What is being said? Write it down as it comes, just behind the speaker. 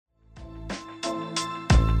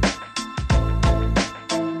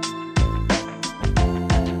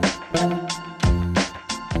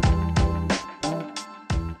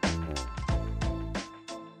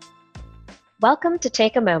Welcome to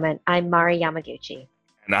Take a Moment. I'm Mari Yamaguchi.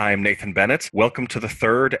 And I'm Nathan Bennett. Welcome to the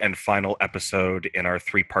third and final episode in our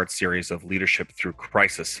three-part series of Leadership Through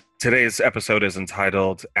Crisis. Today's episode is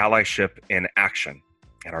entitled Allyship in Action,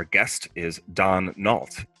 and our guest is Don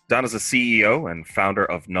Nault. Don is a CEO and founder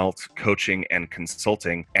of Nault Coaching and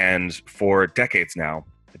Consulting, and for decades now,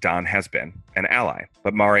 Don has been an ally.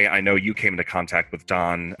 But Mari, I know you came into contact with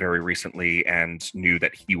Don very recently and knew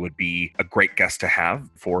that he would be a great guest to have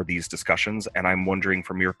for these discussions. And I'm wondering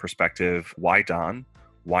from your perspective, why Don?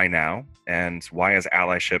 Why now? And why is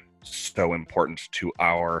allyship so important to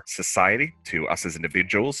our society, to us as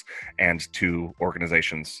individuals, and to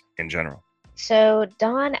organizations in general? So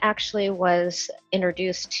Don actually was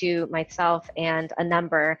introduced to myself and a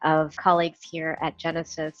number of colleagues here at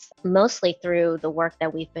Genesis, mostly through the work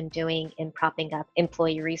that we've been doing in propping up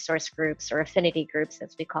employee resource groups or affinity groups,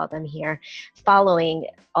 as we call them here, following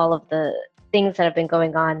all of the things that have been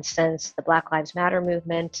going on since the Black Lives Matter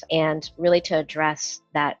movement, and really to address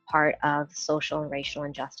that part of social and racial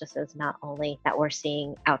injustices, not only that we're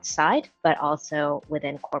seeing outside, but also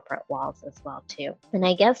within corporate walls as well too. And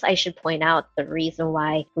I guess I should point out the reason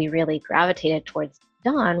why we really gravitated towards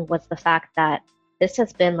Don was the fact that this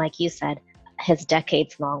has been, like you said, his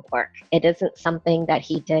decades-long work. It isn't something that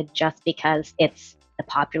he did just because it's the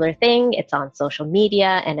popular thing, it's on social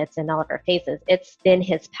media, and it's in all of our faces. It's been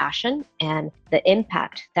his passion, and the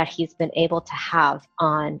impact that he's been able to have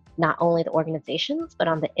on not only the organizations, but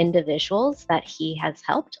on the individuals that he has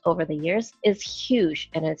helped over the years is huge,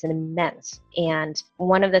 and it's immense. And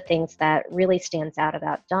one of the things that really stands out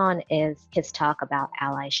about Don is his talk about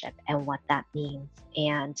allyship and what that means,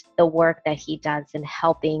 and the work that he does in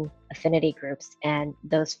helping affinity groups and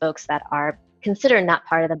those folks that are considered not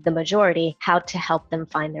part of the majority, how to help them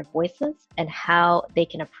find their voices and how they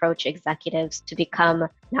can approach executives to become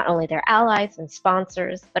not only their allies and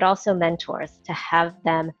sponsors, but also mentors, to have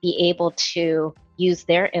them be able to use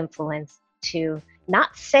their influence to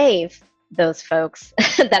not save those folks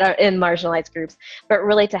that are in marginalized groups, but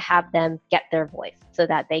really to have them get their voice so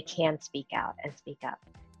that they can speak out and speak up.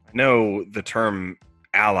 I know the term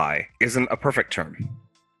ally isn't a perfect term.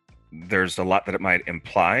 There's a lot that it might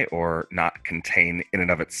imply or not contain in and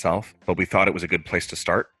of itself, but we thought it was a good place to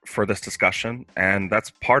start for this discussion. And that's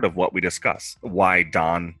part of what we discuss, why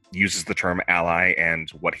Don uses the term ally and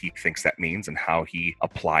what he thinks that means and how he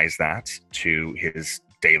applies that to his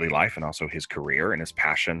daily life and also his career and his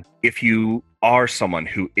passion. If you are someone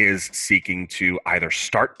who is seeking to either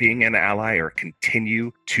start being an ally or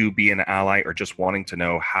continue to be an ally, or just wanting to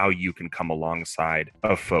know how you can come alongside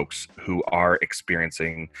of folks who are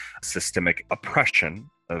experiencing systemic oppression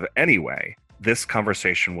of any way, this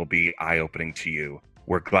conversation will be eye-opening to you.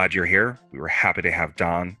 We're glad you're here. We were happy to have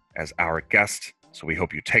Don as our guest, so we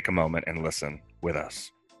hope you take a moment and listen with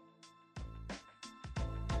us.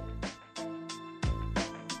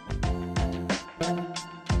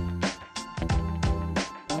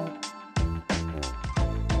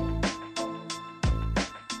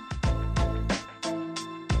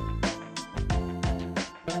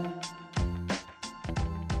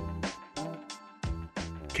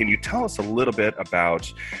 Can you tell us a little bit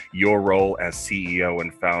about your role as CEO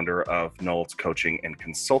and founder of Nault Coaching and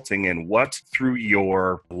Consulting, and what, through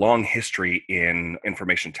your long history in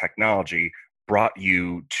information technology, brought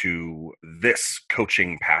you to this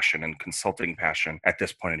coaching passion and consulting passion at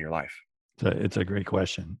this point in your life? It's a great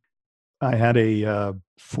question. I had a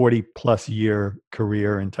 40 plus year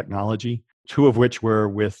career in technology, two of which were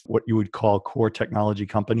with what you would call core technology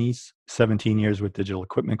companies, 17 years with Digital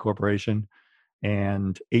Equipment Corporation,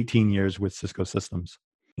 and 18 years with Cisco Systems.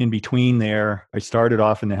 In between there, I started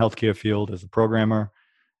off in the healthcare field as a programmer.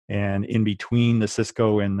 And in between the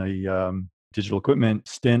Cisco and the digital equipment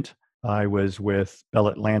stint, I was with Bell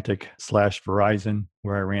Atlantic / Verizon,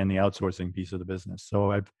 where I ran the outsourcing piece of the business.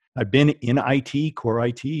 So I've been in IT, core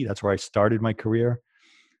IT. That's where I started my career.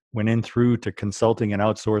 Went in through to consulting and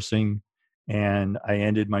outsourcing. And I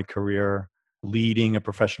ended my career leading a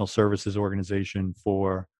professional services organization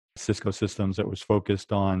for Cisco Systems that was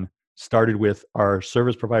focused on, started with our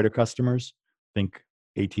service provider customers, think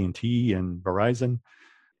AT&T and Verizon,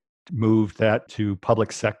 moved that to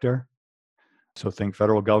public sector. So think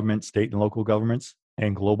federal government, state and local governments,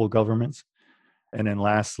 and global governments. And then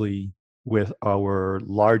lastly, with our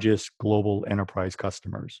largest global enterprise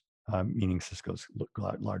customers, meaning Cisco's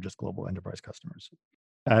largest global enterprise customers.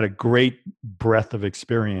 I had a great breadth of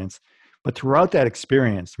experience, but throughout that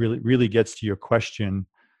experience really gets to your question.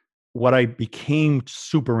 What I became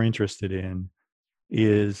super interested in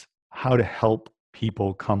is how to help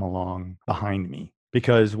people come along behind me.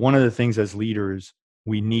 Because one of the things as leaders,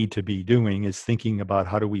 we need to be doing is thinking about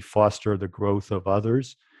how do we foster the growth of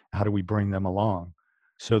others? How do we bring them along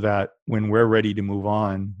so that when we're ready to move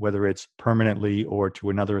on, whether it's permanently or to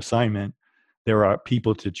another assignment, there are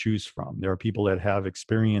people to choose from. There are people that have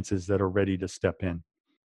experiences that are ready to step in.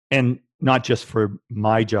 And not just for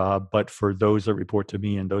my job, but for those that report to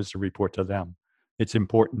me and those that report to them. It's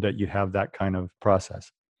important that you have that kind of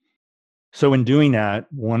process. So in doing that,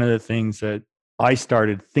 one of the things that I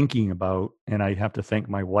started thinking about, and I have to thank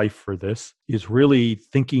my wife for this, is really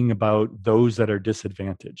thinking about those that are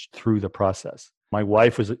disadvantaged through the process. My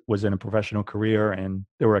wife was in a professional career, and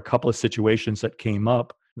there were a couple of situations that came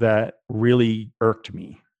up that really irked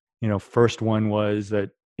me. First one was that,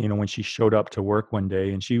 when she showed up to work one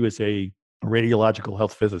day, and she was a radiological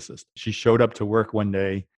health physicist. She showed up to work one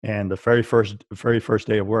day, and the very first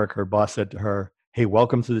day of work, her boss said to her, "Hey,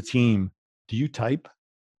 welcome to the team. Do you type?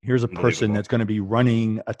 Here's a person that's going to be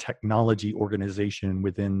running a technology organization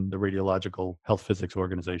within the radiological health physics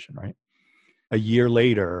organization," right? A year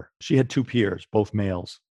later, she had two peers, both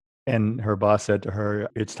males. And her boss said to her,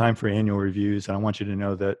 "It's time for annual reviews. And I want you to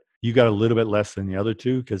know that you got a little bit less than the other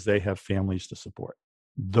two because they have families to support."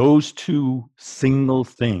 Those two single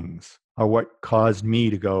things are what caused me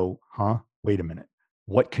to go, wait a minute.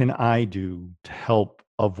 What can I do to help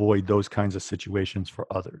avoid those kinds of situations for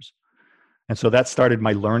others? And so that started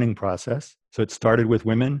my learning process. So it started with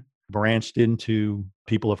women, branched into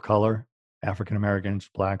people of color, African Americans,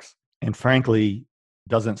 Blacks, and frankly,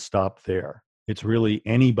 doesn't stop there. It's really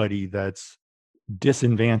anybody that's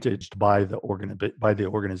disadvantaged by the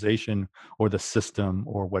organization or the system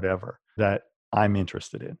or whatever that I'm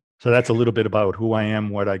interested in. So that's a little bit about who I am,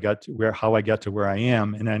 what I got to how I got to where I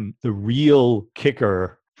am. And then the real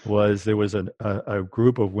kicker was there was a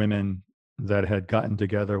group of women that had gotten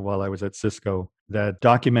together while I was at Cisco that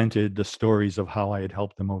documented the stories of how I had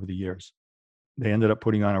helped them over the years. They ended up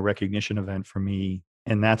putting on a recognition event for me.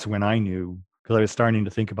 And that's when I knew, because I was starting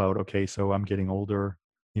to think about, okay, so I'm getting older.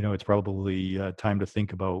 It's probably time to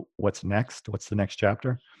think about what's next. What's the next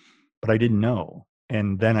chapter? But I didn't know.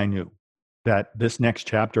 And then I knew that this next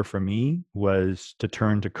chapter for me was to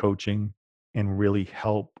turn to coaching and really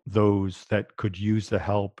help those that could use the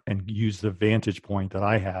help and use the vantage point that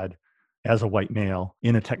I had as a white male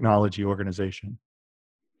in a technology organization.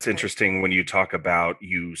 It's interesting when you talk about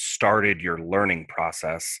you started your learning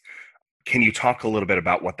process. Can you talk a little bit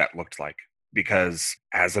about what that looked like? Because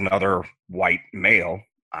as another white male,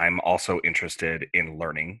 I'm also interested in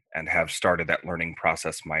learning and have started that learning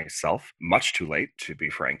process myself, much too late, to be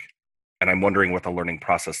frank. And I'm wondering what the learning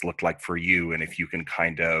process looked like for you, and if you can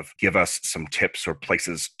kind of give us some tips or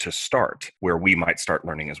places to start where we might start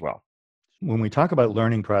learning as well. When we talk about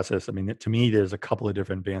learning process, I mean, to me, there's a couple of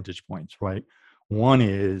different vantage points, right? One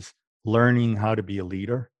is learning how to be a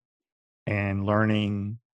leader and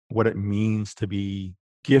learning what it means to be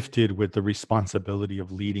gifted with the responsibility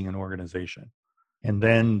of leading an organization. And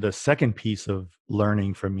then the second piece of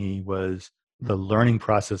learning for me was the learning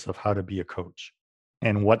process of how to be a coach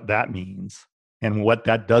and what that means and what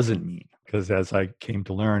that doesn't mean. Because as I came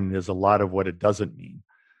to learn, there's a lot of what it doesn't mean.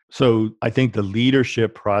 So I think the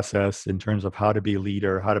leadership process in terms of how to be a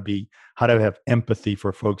leader, how to have empathy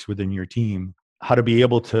for folks within your team, how to be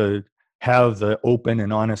able to have the open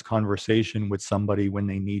and honest conversation with somebody when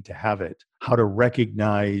they need to have it, how to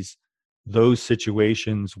recognize those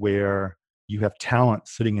situations where you have talent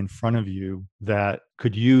sitting in front of you that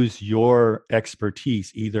could use your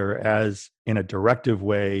expertise either as in a directive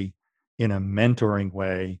way, in a mentoring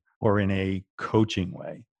way, or in a coaching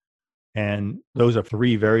way. And those are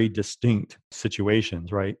three very distinct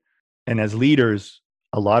situations, right? And as leaders,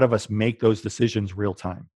 a lot of us make those decisions real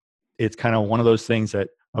time. It's kind of one of those things that,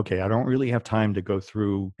 okay, I don't really have time to go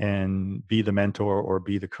through and be the mentor or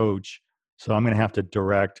be the coach. So I'm going to have to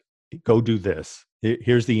direct, go do this.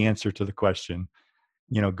 Here's the answer to the question.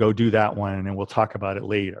 Go do that one and we'll talk about it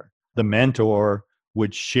later. The mentor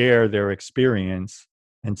would share their experience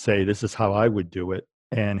and say, this is how I would do it,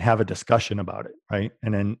 and have a discussion about it, right?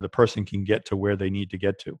 And then the person can get to where they need to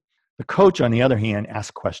get to. The coach, on the other hand,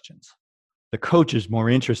 asks questions. The coach is more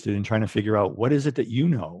interested in trying to figure out what is it that you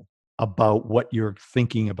know about what you're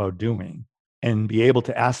thinking about doing and be able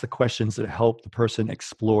to ask the questions that help the person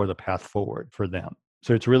explore the path forward for them.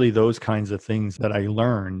 So it's really those kinds of things that I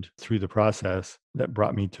learned through the process that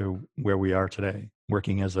brought me to where we are today,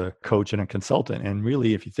 working as a coach and a consultant. And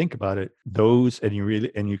really, if you think about it, those, and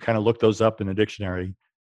you kind of look those up in the dictionary,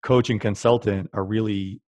 coach and consultant are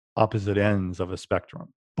really opposite ends of a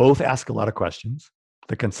spectrum. Both ask a lot of questions.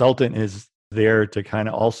 The consultant is there to kind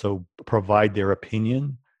of also provide their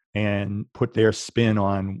opinion and put their spin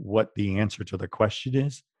on what the answer to the question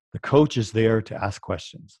is. The coach is there to ask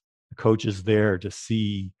questions. The coach is there to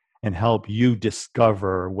see and help you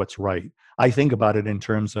discover what's right. I think about it in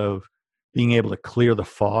terms of being able to clear the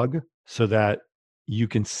fog so that you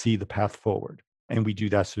can see the path forward. And we do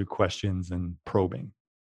that through questions and probing.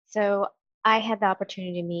 So I had the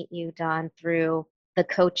opportunity to meet you, Don, through the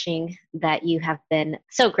coaching that you have been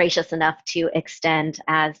so gracious enough to extend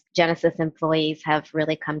as Genesis employees have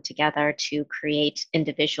really come together to create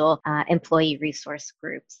individual employee resource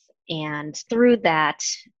groups. And through that,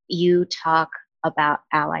 you talk about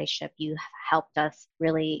allyship. You helped us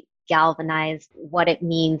really galvanize what it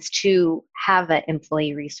means to have an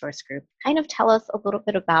employee resource group. Kind of tell us a little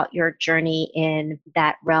bit about your journey in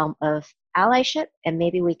that realm of allyship, and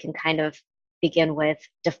maybe we can kind of begin with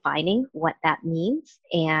defining what that means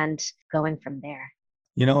and going from there.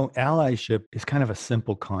 You know, allyship is kind of a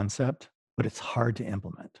simple concept, but it's hard to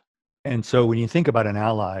implement. And so when you think about an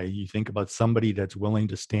ally, you think about somebody that's willing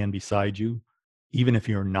to stand beside you, even if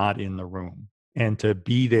you're not in the room, and to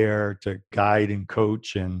be there to guide and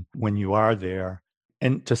coach. And when you are there,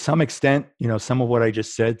 and to some extent, you know, some of what I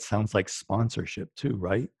just said sounds like sponsorship too,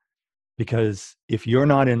 right? Because if you're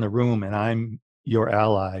not in the room and I'm your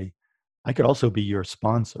ally, I could also be your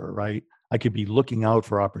sponsor, right? I could be looking out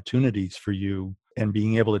for opportunities for you and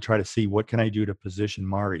being able to try to see what can I do to position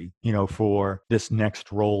Mari, you know, for this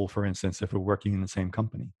next role, for instance, if we're working in the same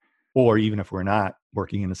company, or even if we're not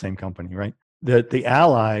working in the same company, right? The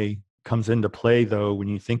ally comes into play though when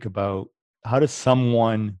you think about how does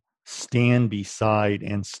someone stand beside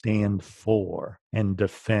and stand for and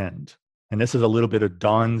defend. And this is a little bit of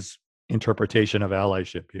Don's interpretation of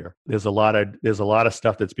allyship here. There's a lot of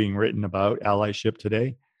stuff that's being written about allyship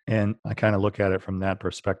today, and I kind of look at it from that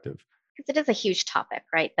perspective. Because it is a huge topic,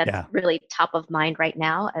 right? That's Yeah. really top of mind right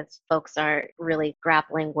now as folks are really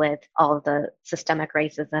grappling with all of the systemic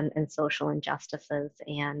racism and social injustices.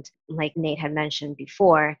 And like Nate had mentioned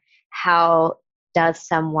before, how does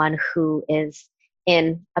someone who is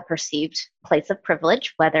in a perceived place of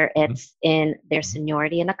privilege, whether it's in their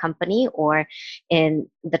seniority in a company or in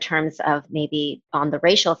the terms of maybe on the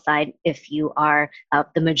racial side, if you are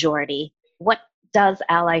the majority, what does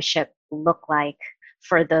allyship look like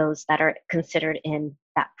for those that are considered in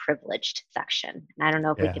that privileged section? And I don't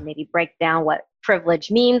know if we can maybe break down what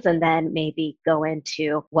privilege means and then maybe go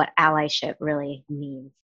into what allyship really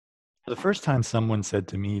means. The first time someone said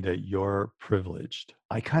to me that you're privileged,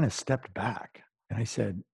 I kind of stepped back and I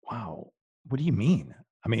said, wow, what do you mean?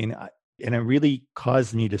 I mean, and it really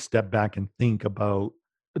caused me to step back and think about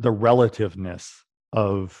the relativeness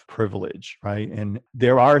of privilege, right? And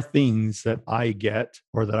there are things that I get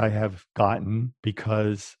or that I have gotten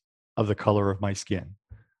because of the color of my skin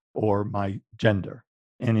or my gender.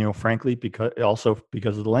 And, you know, frankly, because of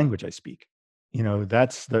the language I speak. You know,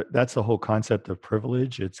 that's the whole concept of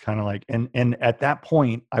privilege. It's kind of like, and at that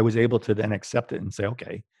point, I was able to then accept it and say,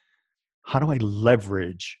 okay, how do I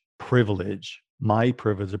leverage privilege, my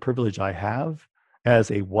privilege, the privilege I have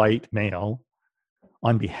as a white male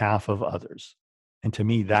on behalf of others? And to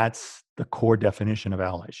me, that's the core definition of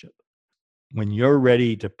allyship. When you're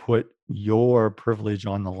ready to put your privilege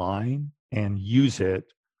on the line and use it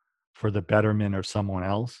for the betterment of someone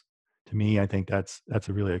else, to me, I think that's a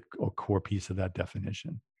core piece of that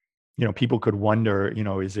definition. You know, people could wonder, you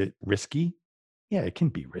know, is it risky? Yeah, it can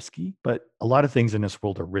be risky, but a lot of things in this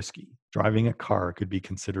world are risky. Driving a car could be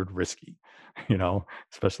considered risky, you know,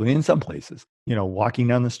 especially in some places. You know, walking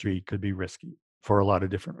down the street could be risky for a lot of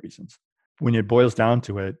different reasons. When it boils down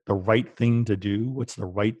to it, the right thing to do, what's the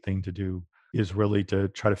right thing to do, is really to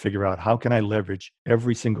try to figure out how can I leverage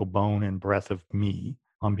every single bone and breath of me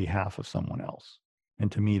on behalf of someone else.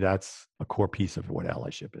 And to me, that's a core piece of what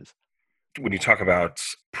allyship is. When you talk about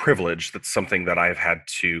privilege, that's something that I've had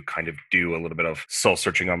to kind of do a little bit of soul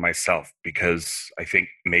searching on myself, because I think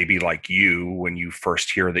maybe like you, when you first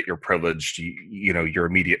hear that you're privileged, you know, your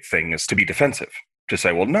immediate thing is to be defensive, to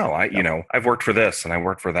say, well, no, you know, I've worked for this and I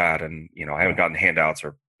worked for that, and, you know, I haven't gotten handouts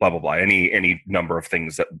or blah, blah, blah, any number of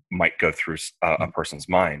things that might go through a person's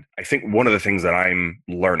mind. I think one of the things that I'm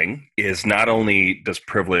learning is not only does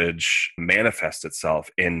privilege manifest itself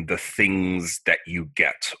in the things that you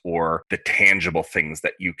get or the tangible things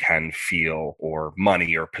that you can feel or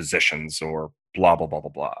money or positions or blah, blah, blah, blah,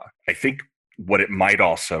 blah. I think what it might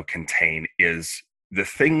also contain is the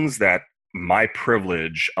things that my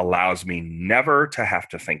privilege allows me never to have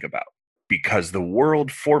to think about, because the world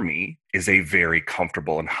for me is a very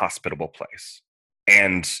comfortable and hospitable place.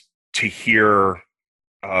 And to hear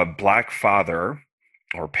a Black father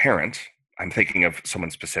or parent, I'm thinking of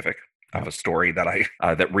someone specific, of a story that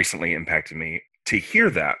that recently impacted me, to hear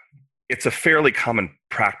that, it's a fairly common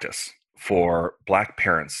practice for Black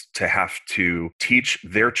parents to have to teach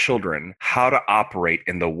their children how to operate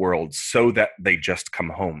in the world so that they just come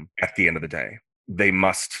home at the end of the day. They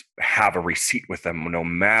must have a receipt with them no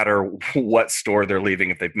matter what store they're leaving.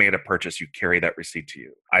 If they've made a purchase, you carry that receipt to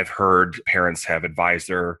you. I've heard parents have advised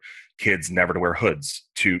their kids never to wear hoods,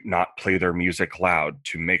 to not play their music loud,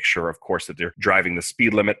 to make sure, of course, that they're driving the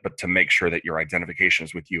speed limit, but to make sure that your identification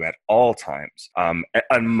is with you at all times,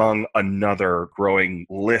 among another growing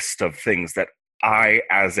list of things that I,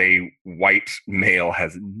 as a white male,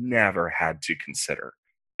 has never had to consider.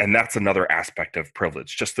 And that's another aspect of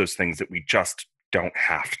privilege, just those things that we just don't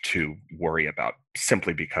have to worry about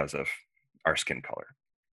simply because of our skin color.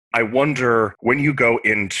 I wonder, when you go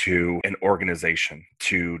into an organization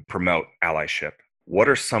to promote allyship, what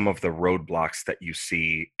are some of the roadblocks that you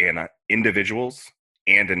see in individuals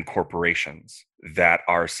and in corporations that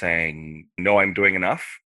are saying, no, I'm doing enough?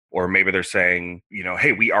 Or maybe they're saying,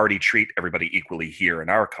 hey, we already treat everybody equally here in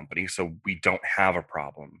our company, so we don't have a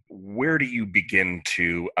problem. Where do you begin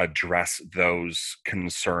to address those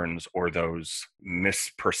concerns or those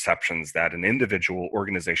misperceptions that an individual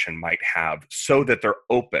organization might have so that they're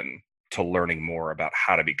open to learning more about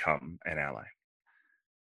how to become an ally?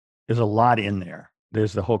 There's a lot in there.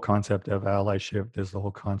 There's the whole concept of allyship. There's the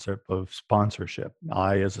whole concept of sponsorship.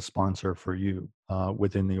 I as a sponsor for you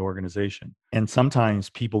within the organization. And sometimes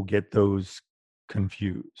people get those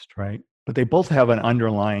confused, right? But they both have an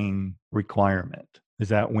underlying requirement, is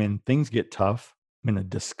that when things get tough, when the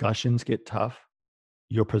discussions get tough,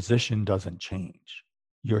 your position doesn't change.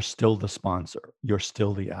 You're still the sponsor. You're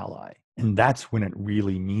still the ally. And that's when it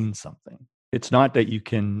really means something. It's not that you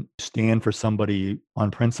can stand for somebody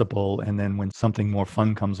on principle and then when something more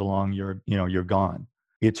fun comes along, you're gone.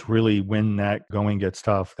 It's really when that going gets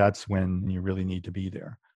tough, that's when you really need to be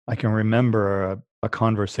there. I can remember a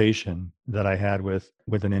conversation that I had with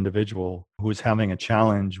an individual who was having a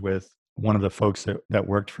challenge with one of the folks that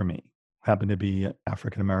worked for me, happened to be an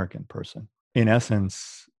African-American person. In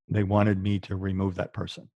essence, they wanted me to remove that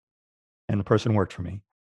person. And the person worked for me.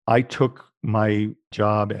 I took my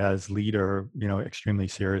job as leader, extremely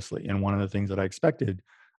seriously. And one of the things that I expected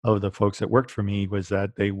of the folks that worked for me was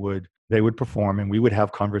that they would perform and we would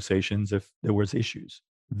have conversations if there was issues.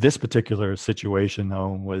 This particular situation,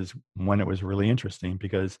 though, was one that was really interesting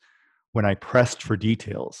because when I pressed for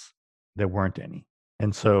details, there weren't any.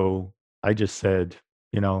 And so I just said,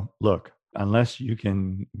 look, unless you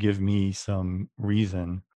can give me some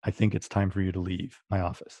reason, I think it's time for you to leave my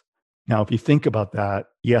office. Now, if you think about that,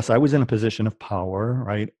 yes, I was in a position of power,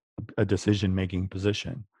 right? A decision-making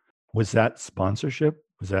position. Was that sponsorship?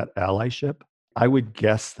 Was that allyship? I would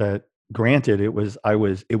guess that, granted, it was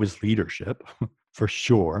leadership for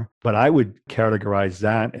sure, but I would categorize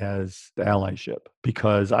that as the allyship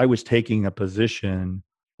because I was taking a position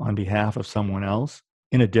on behalf of someone else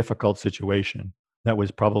in a difficult situation that was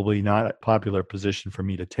probably not a popular position for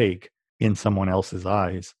me to take in someone else's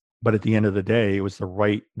eyes. But at the end of the day, it was the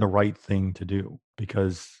right thing to do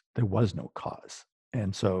because there was no cause.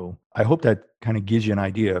 And so I hope that kind of gives you an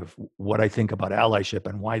idea of what I think about allyship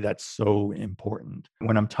and why that's so important.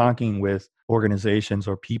 When I'm talking with organizations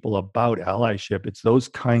or people about allyship, it's those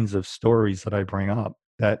kinds of stories that I bring up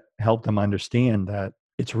that help them understand that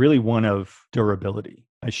it's really one of durability.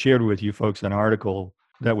 I shared with you folks an article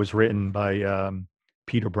that was written by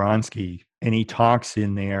Peter Bronsky, and he talks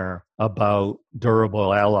in there about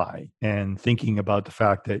durable ally and thinking about the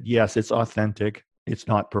fact that, yes, it's authentic, it's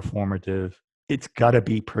not performative, it's got to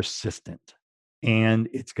be persistent, and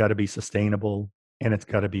it's got to be sustainable, and it's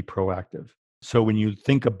got to be proactive. So when you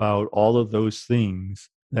think about all of those things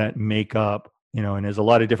that make up, and there's a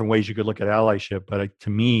lot of different ways you could look at allyship, but to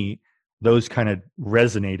me, those kind of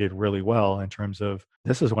resonated really well in terms of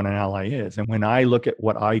this is what an ally is. And when I look at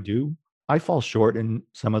what I do, I fall short in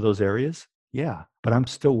some of those areas. Yeah, but I'm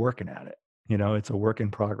still working at it. It's a work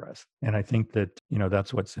in progress. And I think that,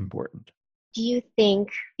 that's what's important. Do you think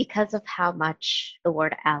because of how much the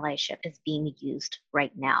word allyship is being used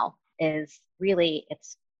right now is really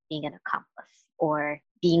it's being an accomplice or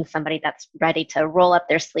being somebody that's ready to roll up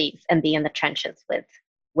their sleeves and be in the trenches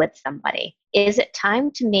with somebody? Is it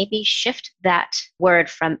time to maybe shift that word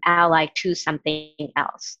from ally to something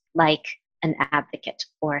else, like an advocate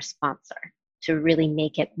or a sponsor, to really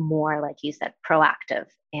make it more, like you said, proactive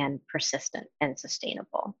and persistent and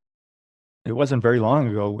sustainable? It wasn't very long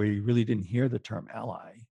ago where you really didn't hear the term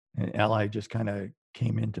ally. And ally just kind of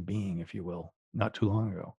came into being, if you will, not too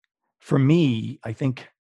long ago. For me, I think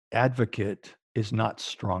advocate is not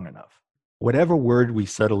strong enough. Whatever word we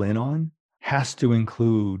settle in on has to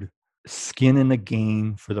include skin in the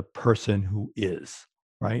game for the person who is,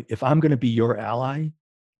 right? If I'm going to be your ally,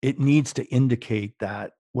 it needs to indicate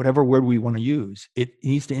that whatever word we want to use, it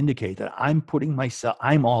needs to indicate that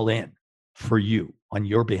I'm all in for you on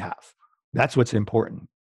your behalf. That's what's important.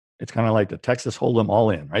 It's kind of like the Texas Hold'em all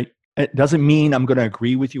in, right? It doesn't mean I'm going to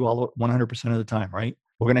agree with you all 100% of the time, right?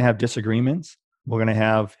 We're going to have disagreements. We're going to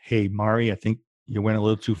have, hey, Mari, I think you went a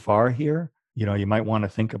little too far here. You might want to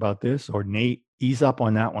think about this, or Nate, ease up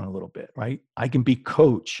on that one a little bit, right? I can be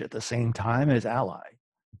coach at the same time as ally.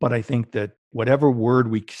 But I think that whatever word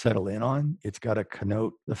we settle in on, it's got to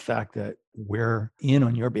connote the fact that we're in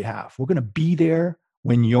on your behalf. We're going to be there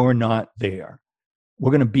when you're not there.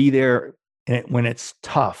 We're going to be there when it's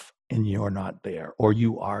tough and you're not there, or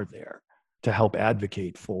you are there to help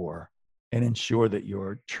advocate for and ensure that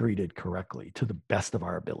you're treated correctly to the best of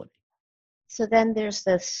our ability. So then there's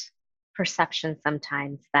this perception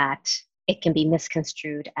sometimes that it can be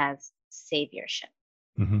misconstrued as saviorship.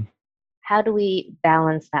 Mm-hmm. How do we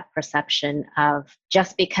balance that perception of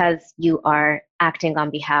just because you are acting on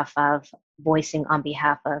behalf of, voicing on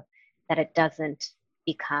behalf of, that it doesn't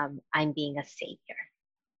become, I'm being a savior?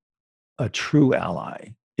 A true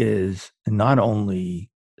ally is not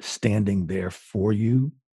only standing there for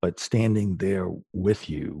you, but standing there with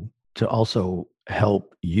you to also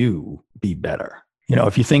help you be better.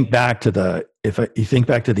 If you think back to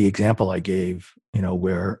the example I gave,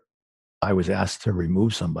 where I was asked to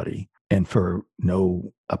remove somebody and for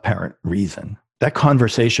no apparent reason, that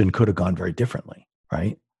conversation could have gone very differently,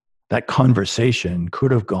 right? That conversation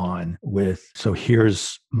could have gone with, so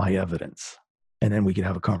here's my evidence. And then we could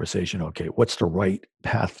have a conversation, okay, what's the right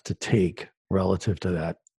path to take relative to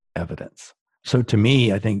that evidence? So to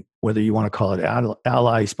me, I think whether you want to call it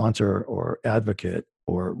ally, sponsor, or advocate,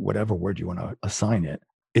 or whatever word you want to assign it,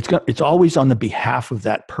 it's always on the behalf of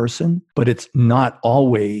that person, but it's not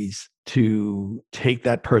always to take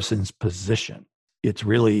that person's position. It's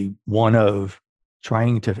really one of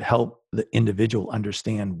trying to help the individual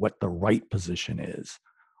understand what the right position is,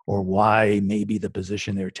 or why maybe the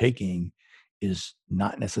position they're taking is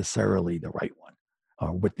not necessarily the right one,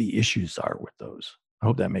 or what the issues are with those. I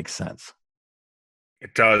hope that makes sense.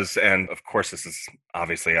 It does. And of course, this is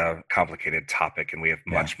obviously a complicated topic, and we have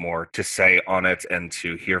much more to say on it and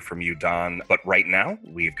to hear from you, Don. But right now,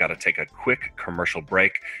 we've got to take a quick commercial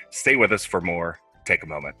break. Stay with us for more. Take a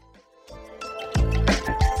moment.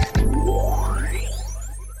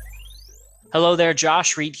 Hello there,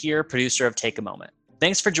 Josh Reed here, producer of Take a Moment.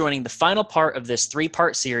 Thanks for joining the final part of this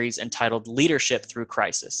 3-part series entitled Leadership Through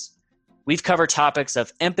Crisis. We've covered topics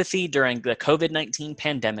of empathy during the COVID-19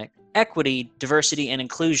 pandemic, equity, diversity, and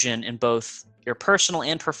inclusion in both your personal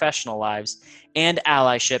and professional lives, and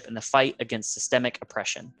allyship in the fight against systemic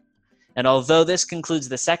oppression. And although this concludes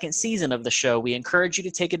the second season of the show, we encourage you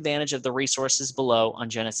to take advantage of the resources below on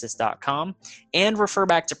Genesis.com and refer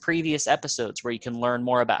back to previous episodes where you can learn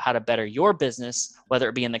more about how to better your business, whether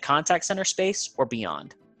it be in the contact center space or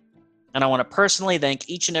beyond. And I want to personally thank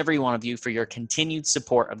each and every one of you for your continued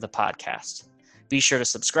support of the podcast. Be sure to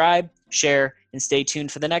subscribe, share, and stay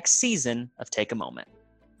tuned for the next season of Take a Moment.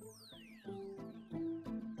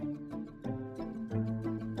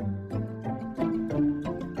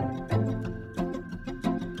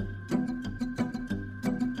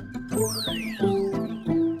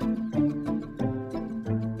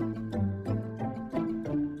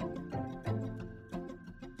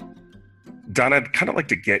 Don, I'd kind of like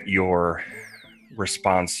to get your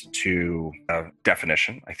response to a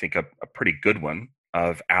definition, I think a pretty good one,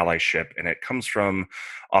 of allyship. And it comes from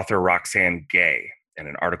author Roxane Gay in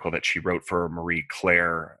an article that she wrote for Marie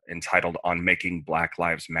Claire entitled On Making Black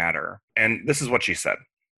Lives Matter. And this is what she said.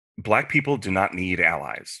 Black people do not need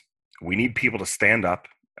allies. We need people to stand up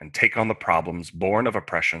and take on the problems born of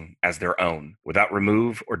oppression as their own, without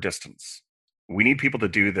remove or distance. We need people to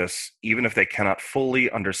do this even if they cannot fully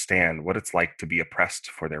understand what it's like to be oppressed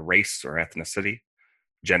for their race or ethnicity,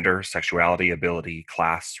 gender, sexuality, ability,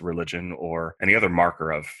 class, religion, or any other marker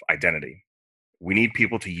of identity. We need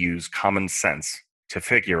people to use common sense to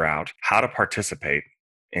figure out how to participate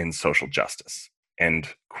in social justice. End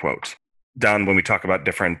quote. Don, when we talk about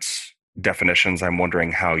different definitions, I'm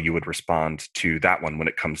wondering how you would respond to that one when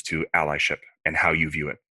it comes to allyship and how you view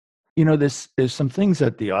it. There's some things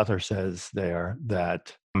that the author says there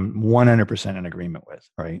that I'm 100% in agreement with,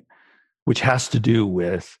 right? Which has to do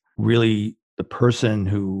with really the person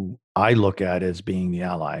who I look at as being the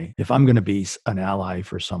ally. If I'm going to be an ally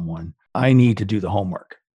for someone, I need to do the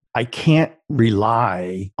homework. I can't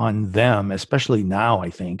rely on them, especially now, I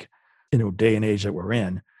think, in a day and age that we're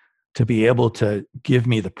in, to be able to give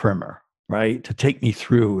me the primer, right? To take me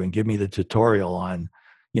through and give me the tutorial on,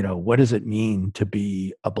 what does it mean to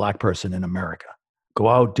be a Black person in America? go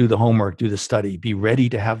out, do the homework, do the study, be ready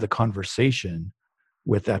to have the conversation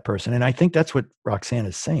with that person. And I think that's what Roxanne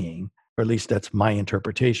is saying, or at least that's my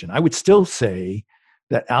interpretation. I would still say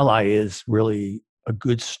that ally is really a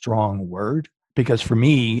good, strong word, because for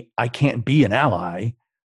me, I can't be an ally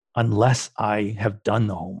unless I have done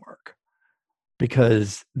the homework,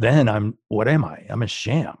 because then what am I? I'm a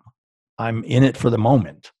sham. I'm in it for the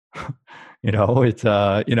moment. It's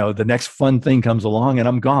the next fun thing comes along and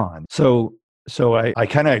I'm gone. So I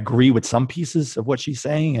kind of agree with some pieces of what she's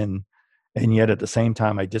saying, and yet at the same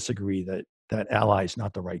time I disagree that ally is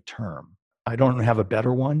not the right term. I don't have a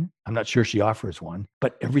better one. I'm not sure she offers one,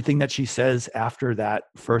 but everything that she says after that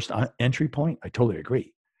first entry point, I totally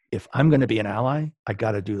agree. If I'm going to be an ally, I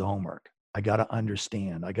got to do the homework. I got to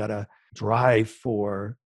understand. I got to drive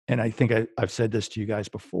for, and I think I've said this to you guys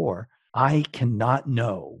before, I cannot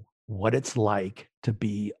know what it's like to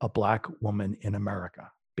be a Black woman in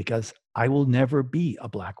America, because I will never be a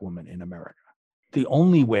Black woman in America. The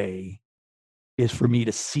only way is for me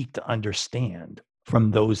to seek to understand from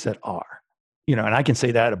those that are, and I can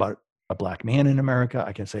say that about a Black man in America.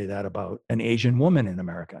 I can say that about an Asian woman in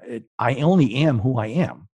America. I only am who I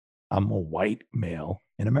am. I'm a white male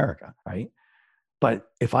in America, right? But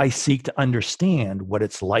if I seek to understand what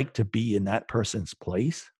it's like to be in that person's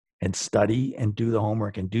place and study and do the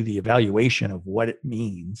homework and do the evaluation of what it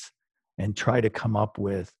means and try to come up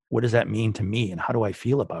with what does that mean to me and how do I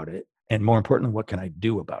feel about it? And more importantly, what can I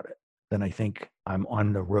do about it? Then I think I'm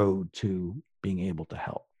on the road to being able to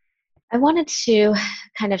help. I wanted to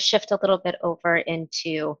kind of shift a little bit over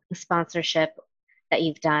into sponsorship that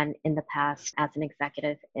you've done in the past as an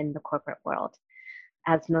executive in the corporate world.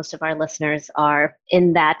 As most of our listeners are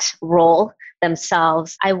in that role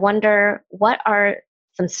themselves, I wonder what are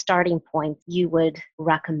some starting points you would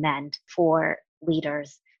recommend for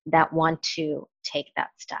leaders that want to take that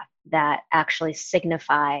step, that actually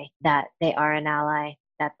signify that they are an ally,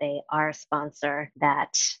 that they are a sponsor,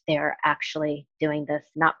 that they're actually doing this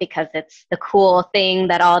not because it's the cool thing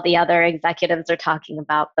that all the other executives are talking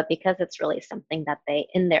about, but because it's really something that they,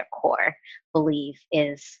 in their core, believe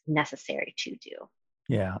is necessary to do.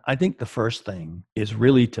 Yeah, I think the first thing is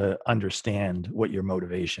really to understand what your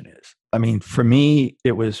motivation is. I mean, for me,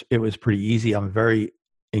 it was pretty easy. I'm a very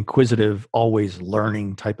inquisitive, always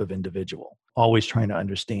learning type of individual, always trying to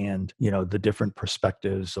understand, the different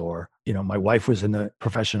perspectives, or, my wife was in the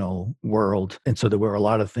professional world. And so there were a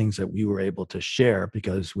lot of things that we were able to share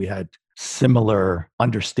because we had similar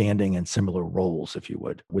understanding and similar roles, if you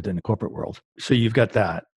would, within the corporate world. So you've got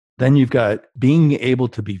that. Then you've got being able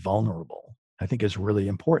to be vulnerable. I think is really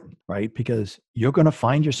important, right? Because you're going to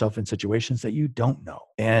find yourself in situations that you don't know.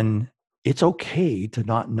 And it's okay to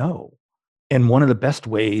not know. And one of the best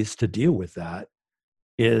ways to deal with that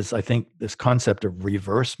is, I think, this concept of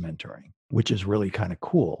reverse mentoring, which is really kind of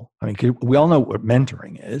cool. I mean, we all know what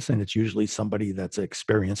mentoring is, and it's usually somebody that's an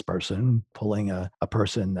experienced person pulling a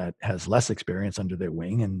person that has less experience under their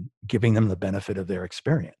wing and giving them the benefit of their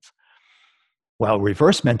experience. While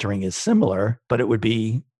reverse mentoring is similar, but it would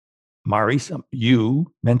be Maurice,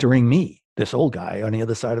 you mentoring me, this old guy on the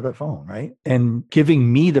other side of the phone, right? And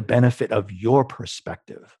giving me the benefit of your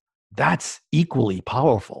perspective. That's equally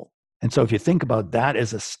powerful. And so if you think about that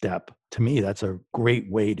as a step, to me, that's a great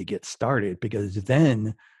way to get started, because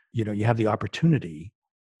then, you have the opportunity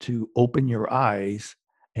to open your eyes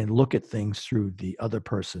and look at things through the other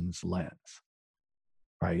person's lens,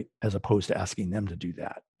 right? As opposed to asking them to do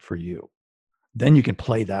that for you. Then you can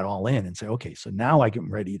play that all in and say, okay, so now I get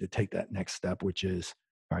ready to take that next step, which is,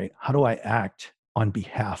 all right, how do I act on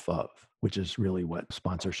behalf of, which is really what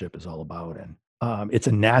sponsorship is all about. And it's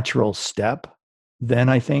a natural step then,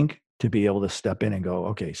 I think, to be able to step in and go,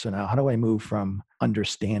 okay, so now how do I move from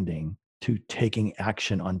understanding to taking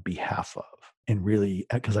action on behalf of? And really,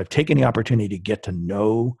 because I've taken the opportunity to get to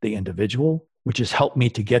know the individual, which has helped me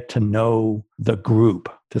to get to know the group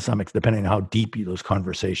to some extent, depending on how deep those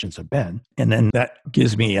conversations have been. And then that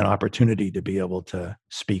gives me an opportunity to be able to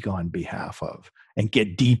speak on behalf of and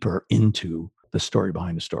get deeper into the story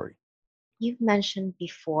behind the story. You've mentioned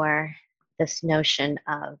before this notion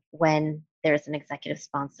of when there's an executive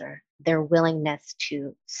sponsor, their willingness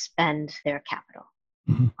to spend their capital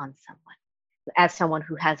on someone. As someone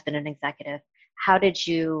who has been an executive, how did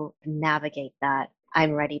you navigate that?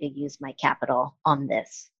 I'm ready to use my capital on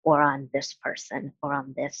this or on this person or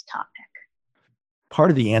on this topic. Part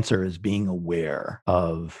of the answer is being aware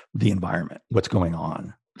of the environment, what's going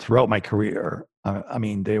on. Throughout my career,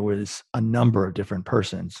 there was a number of different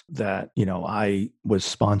persons that, I was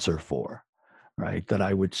sponsor for, right? That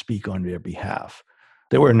I would speak on their behalf.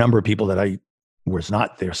 There were a number of people that I was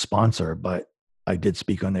not their sponsor, but I did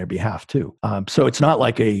speak on their behalf too. So it's not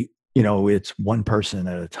like it's one person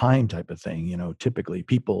at a time type of thing. Typically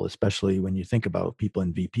people, especially when you think about people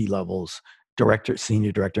in VP levels, director,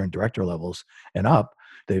 senior director, and director levels and up,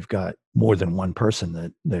 they've got more than one person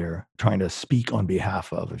that they're trying to speak on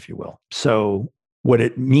behalf of, if you will. So what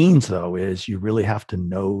it means, though, is you really have to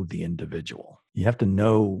know the individual. You have to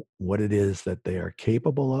know what it is that they are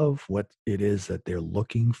capable of, what it is that they're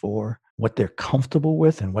looking for, what they're comfortable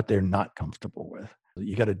with, and what they're not comfortable with.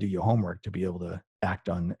 You got to do your homework to be able to act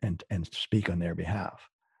on and speak on their behalf.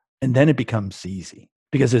 And then it becomes easy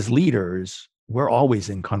because as leaders, we're always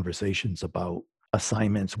in conversations about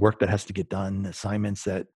assignments, work that has to get done, assignments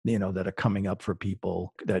that, that are coming up for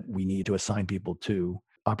people that we need to assign people to,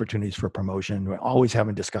 opportunities for promotion. We're always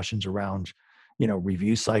having discussions around,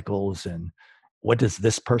 review cycles and what does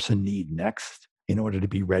this person need next in order to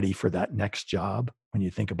be ready for that next job when you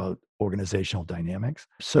think about organizational dynamics.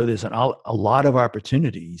 So there's a lot of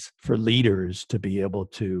opportunities for leaders to be able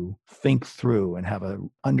to think through and have an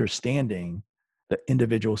understanding the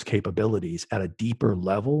individual's capabilities at a deeper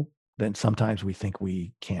level than sometimes we think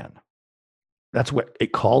we can. That's what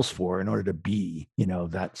it calls for in order to be,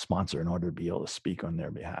 that sponsor, in order to be able to speak on their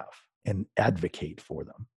behalf and advocate for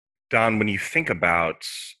them. Don, when you think about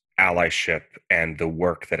allyship and the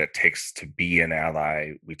work that it takes to be an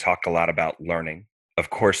ally, we talk a lot about learning. Of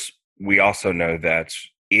course, we also know that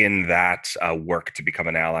in that work to become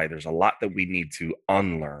an ally, there's a lot that we need to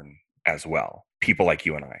unlearn as well. People like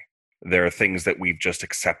you and I. There are things that we've just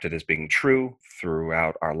accepted as being true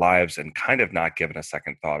throughout our lives and kind of not given a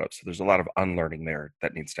second thought of. So there's a lot of unlearning there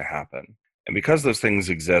that needs to happen. And because those things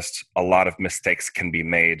exist, a lot of mistakes can be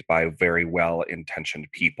made by very well-intentioned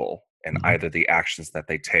people, and either the actions that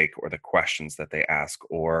they take or the questions that they ask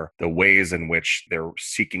or the ways in which they're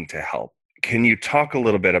seeking to help. Can you talk a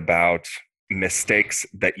little bit about mistakes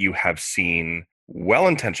that you have seen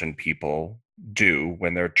well-intentioned people do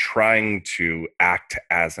when they're trying to act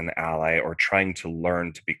as an ally or trying to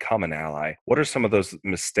learn to become an ally? What are some of those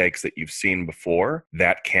mistakes that you've seen before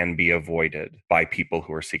that can be avoided by people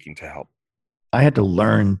who are seeking to help? I had to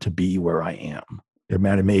learn to be where I am. It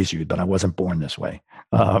might amaze you, but I wasn't born this way.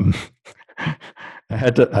 I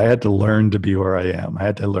had to learn to be where I am. I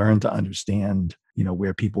had to learn to understand,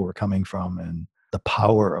 where people were coming from and the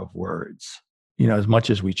power of words. As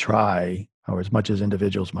much as we try, or as much as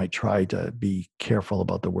individuals might try to be careful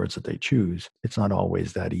about the words that they choose, it's not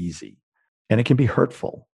always that easy. And it can be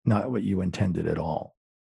hurtful, not what you intended at all.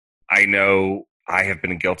 I know I have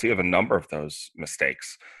been guilty of a number of those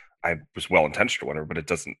mistakes. I was well-intentioned or whatever, but it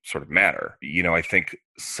doesn't sort of matter. I think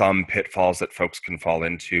some pitfalls that folks can fall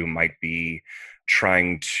into might be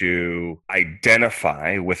trying to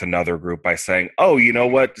identify with another group by saying, oh, you know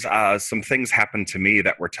what, some things happened to me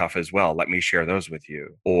that were tough as well. Let me share those with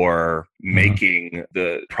you. Or making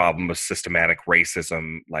the problem of systematic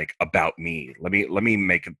racism like about me. Let me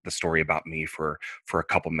make the story about me for a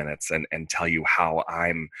couple minutes and tell you how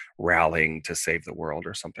I'm rallying to save the world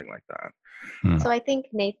or something like that. So I think,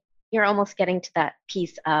 Nate, you're almost getting to that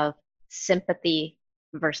piece of sympathy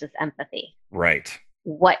versus empathy. Right.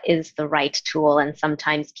 What is the right tool? And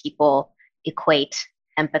sometimes people equate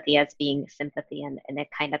empathy as being sympathy, and it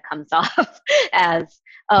kind of comes off as,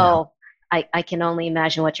 I can only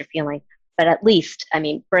imagine what you're feeling. But at least,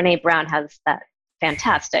 Brene Brown has that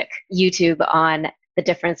fantastic YouTube on the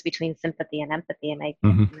difference between sympathy and empathy. And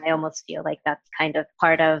I almost feel like that's kind of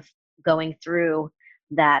part of going through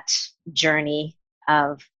that journey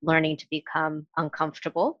of learning to become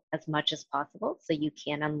uncomfortable as much as possible so you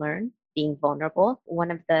can unlearn being vulnerable.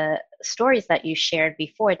 One of the stories that you shared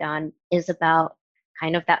before, Don, is about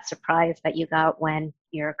kind of that surprise that you got when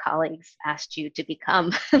your colleagues asked you to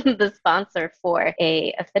become the sponsor for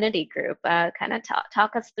a affinity group. Kind of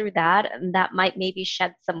talk us through that, and that might maybe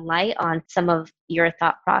shed some light on some of your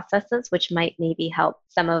thought processes, which might maybe help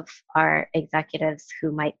some of our executives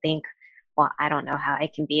who might think, well, I don't know how I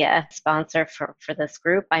can be a sponsor for this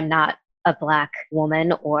group. I'm not a Black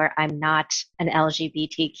woman, or I'm not an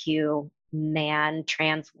LGBTQ man,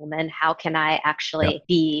 trans woman. How can I actually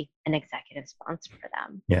be an executive sponsor for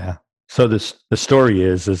them? Yeah. So the story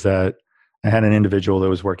is that I had an individual that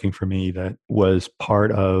was working for me that was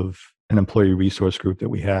part of an employee resource group that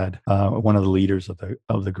we had, one of the leaders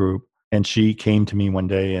of the group. And she came to me one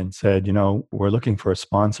day and said, we're looking for a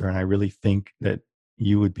sponsor, and I really think that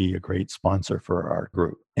you would be a great sponsor for our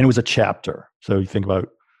group. And it was a chapter. So you think about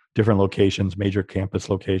different locations, major campus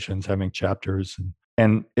locations having chapters.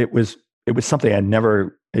 And it was something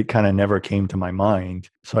it kind of never came to my mind.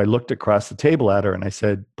 So I looked across the table at her and I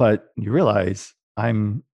said, but you realize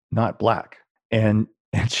I'm not Black. And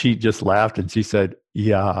And she just laughed and she said,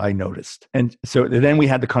 yeah, I noticed. And so then we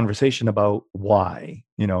had the conversation about why,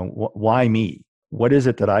 why me? What is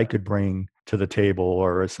it that I could bring to the table,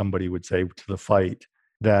 or as somebody would say, to the fight,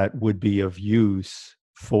 that would be of use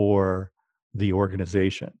for the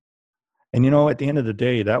organization? And, at the end of the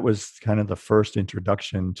day, that was kind of the first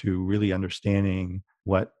introduction to really understanding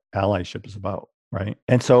what allyship is about, right?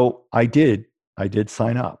 And so I did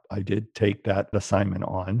sign up. I did take that assignment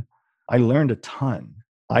on. I learned a ton.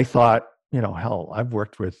 I thought, hell, I've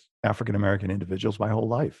worked with African American individuals my whole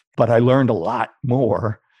life, but I learned a lot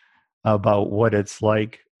more about what it's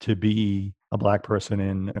like to be a Black person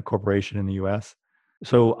in a corporation in the US.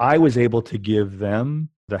 So I was able to give them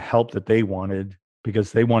the help that they wanted,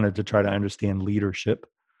 because they wanted to try to understand leadership.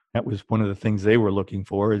 That was one of the things they were looking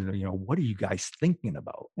for. What are you guys thinking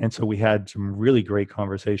about? And so we had some really great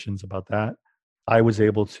conversations about that. I was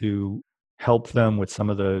able to help them with some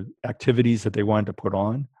of the activities that they wanted to put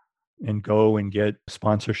on and go and get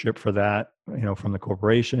sponsorship for that, from the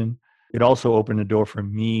corporation. It also opened the door for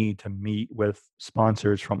me to meet with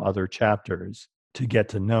sponsors from other chapters to get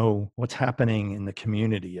to know what's happening in the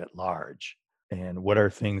community at large and what are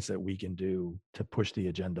things that we can do to push the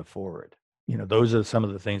agenda forward. Those are some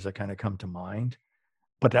of the things that kind of come to mind.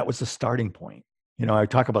 But that was the starting point. I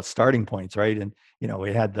talk about starting points, right? And,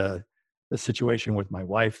 we had the situation with my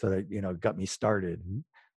wife that, got me started.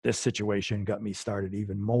 This situation got me started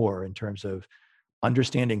even more in terms of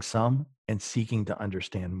understanding some and seeking to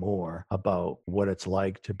understand more about what it's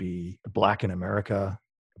like to be Black in America,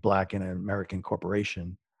 Black in an American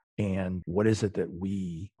corporation, and what is it that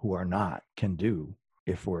we who are not can do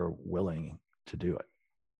if we're willing to do it.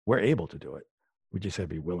 We're able to do it. We just have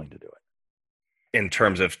to be willing to do it. In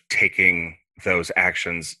terms of taking those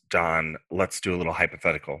actions, Don, let's do a little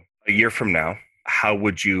hypothetical. A year from now, how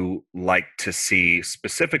would you like to see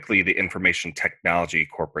specifically the information technology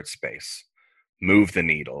corporate space move the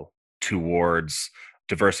needle towards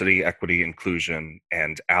diversity, equity, inclusion,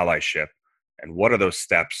 and allyship? And what are those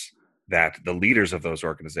steps that the leaders of those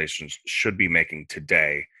organizations should be making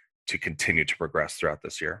today to continue to progress throughout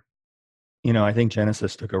this year? I think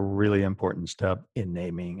Genesis took a really important step in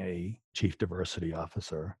naming a chief diversity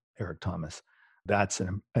officer, Eric Thomas. That's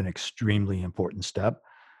an extremely important step.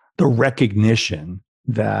 The recognition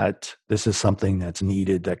that this is something that's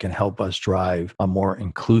needed that can help us drive a more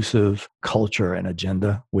inclusive culture and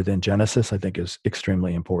agenda within Genesis, I think is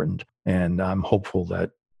extremely important. And I'm hopeful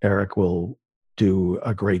that Eric will do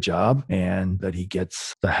a great job and that he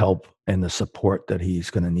gets the help and the support that he's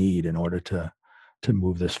going to need in order to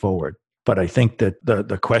move this forward. But I think that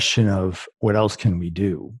the question of what else can we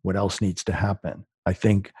do? What else needs to happen? I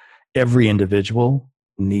think every individual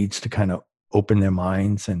needs to kind of open their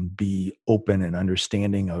minds and be open and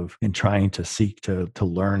understanding of and trying to seek to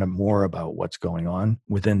learn more about what's going on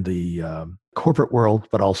within the corporate world,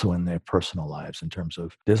 but also in their personal lives in terms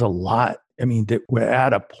of there's a lot. I mean, that we're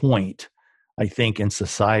at a point, I think, in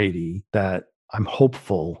society that I'm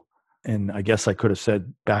hopeful. And I guess I could have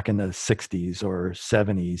said back in the 60s or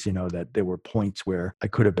 70s, that there were points where I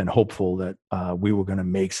could have been hopeful that we were going to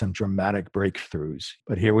make some dramatic breakthroughs.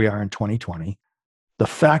 But here we are in 2020. The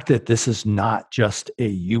fact that this is not just a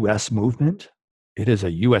U.S. movement, it is a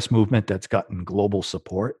U.S. movement that's gotten global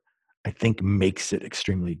support, I think makes it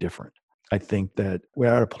extremely different. I think that we're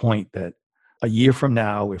at a point that a year from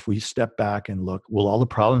now, if we step back and look, will all the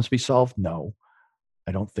problems be solved? No,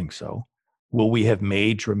 I don't think so. Will we have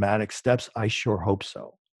made dramatic steps? I sure hope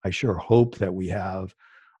so. I sure hope that we have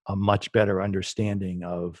a much better understanding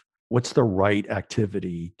of what's the right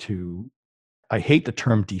activity to, I hate the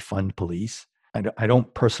term defund police. I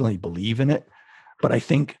don't personally believe in it, but I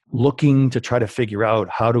think looking to try to figure out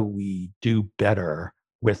how do we do better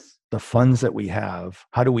with the funds that we have,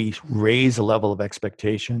 how do we raise a level of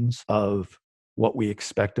expectations of what we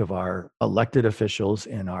expect of our elected officials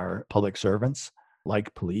and our public servants,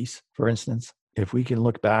 like police, for instance. If we can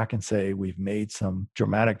look back and say we've made some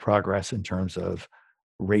dramatic progress in terms of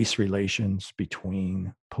race relations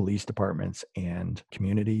between police departments and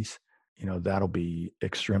communities, that'll be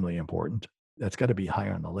extremely important. That's got to be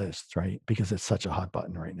higher on the list, right? Because it's such a hot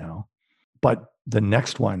button right now. But the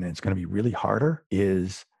next one, and it's going to be really harder,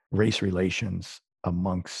 is race relations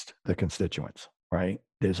amongst the constituents, right?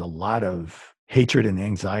 There's a lot of hatred and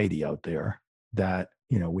anxiety out there that,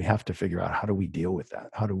 we have to figure out, how do we deal with that?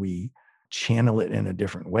 How do we channel it in a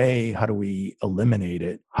different way? How do we eliminate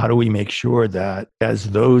it? How do we make sure that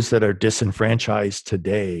as those that are disenfranchised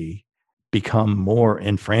today become more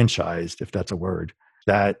enfranchised, if that's a word,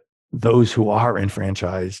 that those who are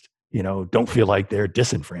enfranchised, don't feel like they're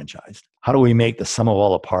disenfranchised? How do we make the sum of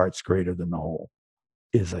all the parts greater than the whole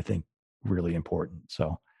is, I think, really important.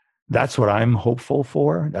 So that's what I'm hopeful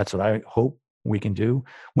for. That's what I hope we can do.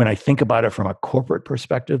 When I think about it from a corporate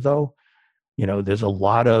perspective, though, there's a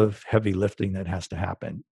lot of heavy lifting that has to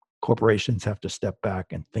happen. Corporations have to step back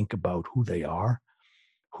and think about who they are,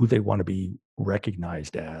 who they want to be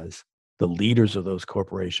recognized as. The leaders of those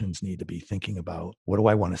corporations need to be thinking about, what do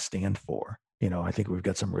I want to stand for? I think we've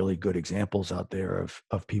got some really good examples out there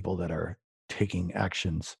of people that are taking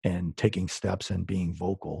actions and taking steps and being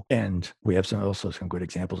vocal. And we have also some good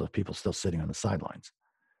examples of people still sitting on the sidelines.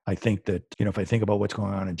 I think that, if I think about what's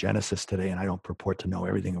going on in Genesis today, and I don't purport to know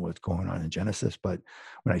everything of what's going on in Genesis, but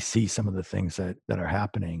when I see some of the things that are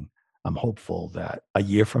happening, I'm hopeful that a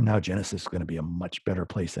year from now, Genesis is going to be a much better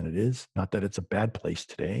place than it is. Not that it's a bad place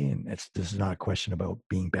today. And this is not a question about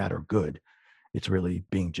being bad or good. It's really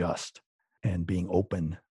being just and being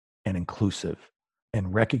open and inclusive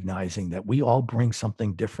and recognizing that we all bring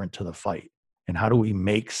something different to the fight. And how do we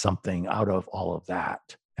make something out of all of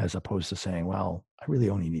that, as opposed to saying, well, I really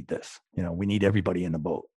only need this. We need everybody in the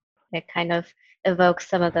boat. It kind of evokes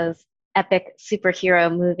some of those epic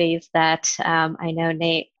superhero movies that I know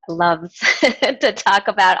Nate loves to talk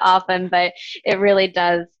about often, but it really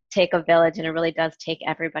does take a village, and it really does take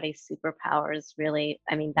everybody's superpowers. Really,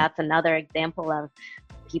 that's another example of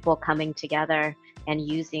people coming together and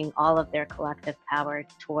using all of their collective power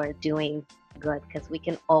toward doing good, because we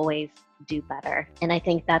can always do better. And I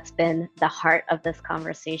think that's been the heart of this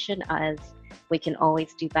conversation, as we can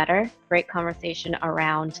always do better. Great conversation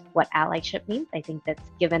around what allyship means. I think that's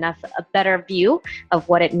given us a better view of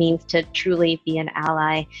what it means to truly be an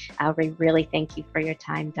ally. We really thank you for your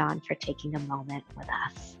time, Don, for taking a moment with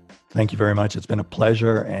us. Thank you very much. It's been a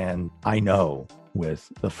pleasure. And I know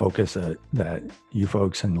with the focus that you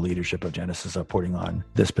folks and the leadership of Genesis are putting on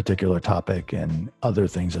this particular topic and other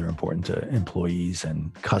things that are important to employees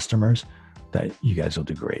and customers, that you guys will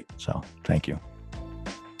do great. So thank you.